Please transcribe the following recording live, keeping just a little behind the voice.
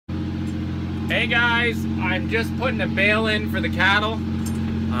Hey guys, I'm just putting a bale in for the cattle.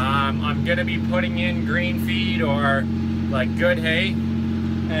 I'm gonna be putting in green feed or like good hay.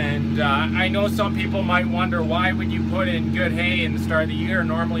 And I know some people might wonder, why would you put in good hay in the start of the year?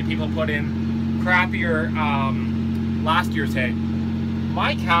 Normally people put in crappier last year's hay.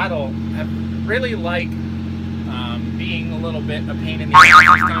 My cattle have really liked being a little bit a pain in the ass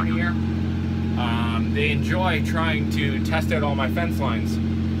this time of year. They enjoy trying to test out all my fence lines.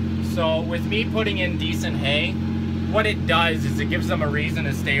 So with me putting in decent hay, what it does is it gives them a reason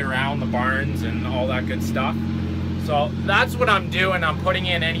to stay around the barns and all that good stuff. So that's what I'm doing. I'm putting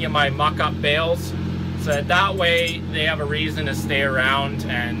in any of my muck-up bales so that way they have a reason to stay around,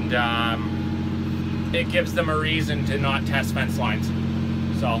 and it gives them a reason to not test fence lines.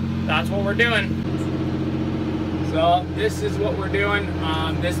 So that's what we're doing. So this is what we're doing.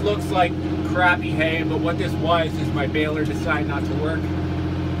 This looks like crappy hay, but what this was is my baler decided not to work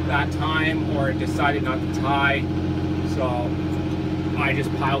that time, or it decided not to tie. So I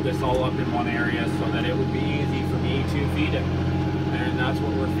just piled this all up in one area so that it would be easy for me to feed it. And that's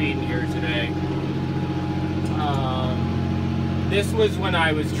what we're feeding here today. This was when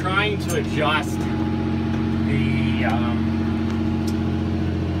I was trying to adjust the,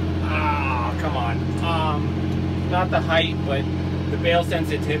 not the height, but the bale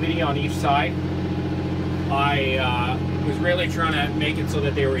sensitivity on each side. I was really trying to make it so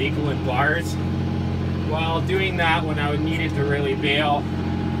that they were equal in bars. While doing that, when I needed to really bale,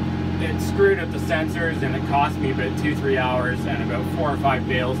 it screwed up the sensors and it cost me about 2-3 hours and about 4 or 5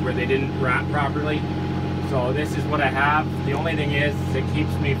 bales where they didn't wrap properly. So this is what I have. The only thing is it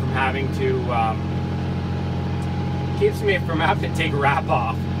keeps me from having to take wrap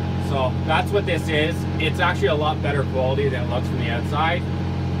off. So that's what this is. It's actually a lot better quality than it looks from the outside.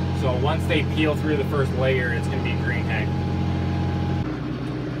 So once they peel through the first layer, it's going to be green hay.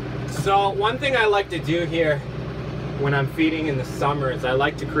 So one thing I like to do here when I'm feeding in the summer is I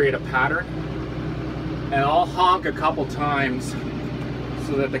like to create a pattern, and I'll honk a couple times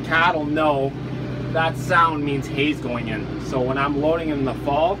so that the cattle know that sound means hay's going in. So when I'm loading in the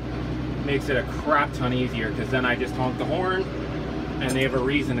fall, it makes it a crap ton easier, because then I just honk the horn and they have a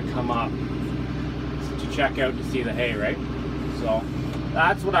reason to come up to check out to see the hay, right? So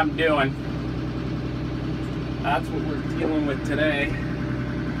that's what I'm doing. That's what we're dealing with today.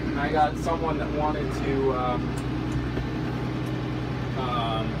 I got someone that wanted to,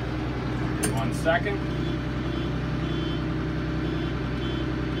 1 second.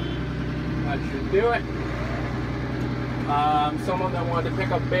 That should do it. Someone that wanted to pick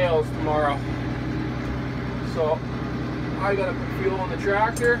up bales tomorrow. So I gotta put fuel in the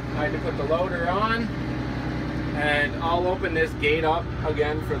tractor. I had to put the loader on. And I'll open this gate up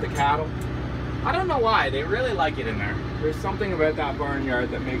again for the cattle. I don't know why, they really like it in there. There's something about that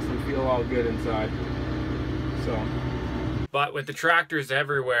barnyard that makes them feel all good inside. So, but with the tractors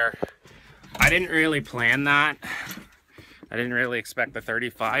everywhere, I didn't really plan that. I didn't really expect the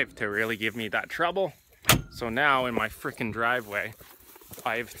 35 to really give me that trouble. So now in my freaking driveway,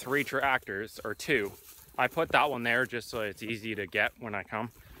 I have 3 tractors, or 2. I put that one there just so it's easy to get when I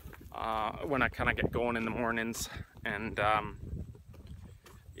come. When I kind of get going in the mornings. And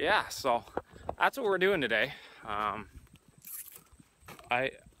yeah, so that's what we're doing today.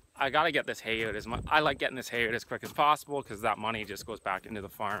 I gotta get this hay out I like getting this hay out as quick as possible, because that money just goes back into the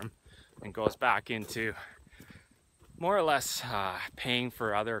farm and goes back into more or less paying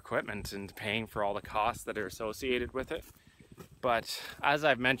for other equipment and paying for all the costs that are associated with it. But as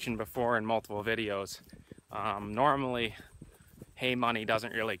I've mentioned before in multiple videos, normally hay money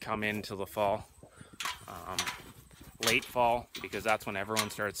doesn't really come in till the fall, late fall, because that's when everyone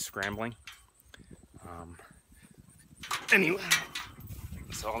starts scrambling. Anyway,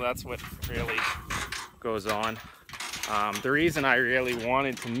 so that's what really goes on. The reason I really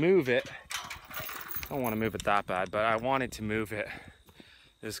wanted to move it, I don't want to move it that bad, but I wanted to move it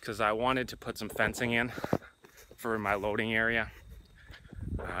is because I wanted to put some fencing in for my loading area.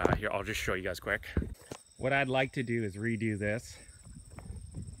 Here, I'll just show you guys quick. What I'd like to do is redo this,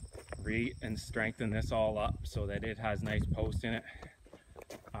 and strengthen this all up so that it has nice posts in it.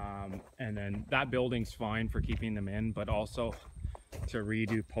 And then that building's fine for keeping them in, but also to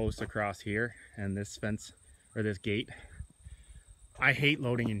redo posts across here and this fence, or this gate. I hate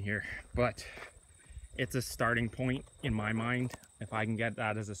loading in here, but it's a starting point in my mind. If I can get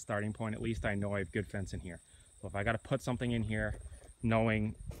that as a starting point, at least I know I have good fence in here. So if I got to put something in here,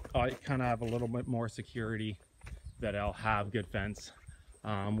 knowing I kind of have a little bit more security that I'll have good fence.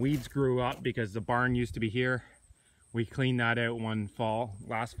 Weeds grew up because the barn used to be here. We cleaned that out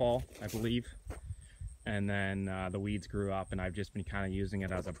last fall, I believe. And then the weeds grew up, and I've just been kind of using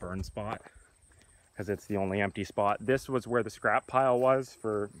it as a burn spot. because it's the only empty spot. This was where the scrap pile was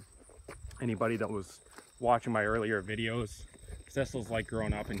for anybody that was watching my earlier videos. Thistles like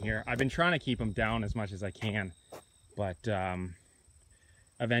growing up in here. I've been trying to keep them down as much as I can, but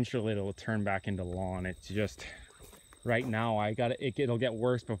eventually it'll turn back into lawn. It's just right now it'll get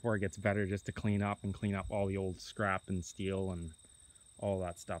worse before it gets better, just to clean up all the old scrap and steel and all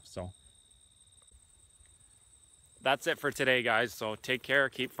that stuff. So that's it for today, guys. So take care,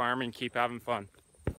 keep farming, keep having fun.